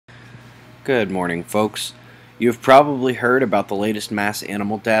Good morning, folks. You've probably heard about the latest mass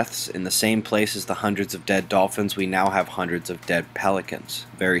animal deaths. In the same place as the hundreds of dead dolphins, we now have hundreds of dead pelicans.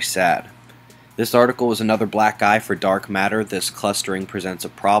 Very sad. This article is another black eye for dark matter. This clustering presents a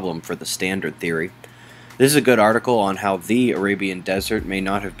problem for the standard theory. This is a good article on how the Arabian Desert may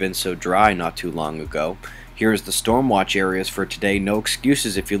not have been so dry not too long ago. Here is the Stormwatch areas for today. No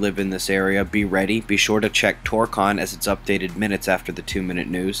excuses if you live in this area. Be ready. Be sure to check Torcon as it's updated minutes after the 2-minute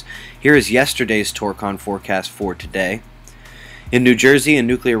news. Here is yesterday's Torcon forecast for today. In New Jersey, a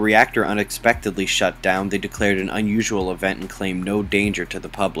nuclear reactor unexpectedly shut down. They declared an unusual event and claimed no danger to the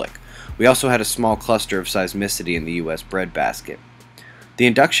public. We also had a small cluster of seismicity in the U.S. breadbasket. The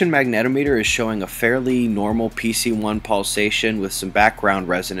induction magnetometer is showing a fairly normal PC1 pulsation with some background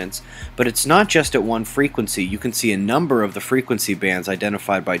resonance, but it's not just at one frequency. You can see a number of the frequency bands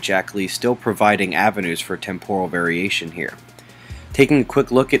identified by Jack Lee still providing avenues for temporal variation here. Taking a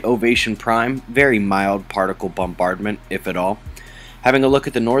quick look at Ovation Prime, very mild particle bombardment, if at all. Having a look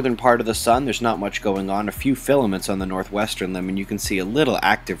at the northern part of the sun, there's not much going on. A few filaments on the northwestern limb, and you can see a little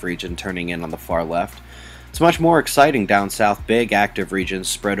active region turning in on the far left. It's much more exciting down south. Big active regions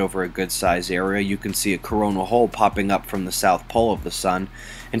spread over a good size area. You can see a coronal hole popping up from the south pole of the sun,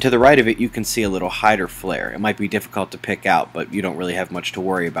 and to the right of it you can see a little hider flare. It might be difficult to pick out, but you don't really have much to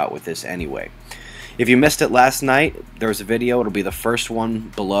worry about with this anyway. If you missed it last night, there's a video. It'll be the first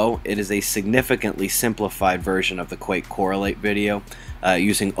one below. It is a significantly simplified version of the quake correlate video,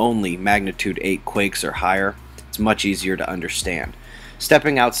 using only magnitude 8 quakes or higher. It's much easier to understand.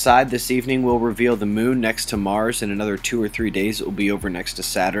 Stepping outside this evening will reveal the moon next to Mars. In another 2 or 3 days it will be over next to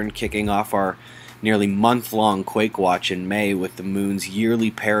Saturn, kicking off our nearly month-long quake watch in May with the moon's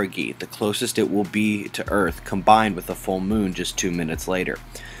yearly perigee, the closest it will be to Earth, combined with a full moon just 2 minutes later.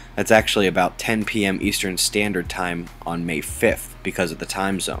 That's actually about 10 p.m. Eastern Standard Time on May 5th because of the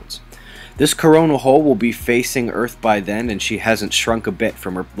time zones. This coronal hole will be facing Earth by then, and she hasn't shrunk a bit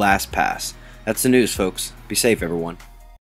from her last pass. That's the news, folks. Be safe, everyone.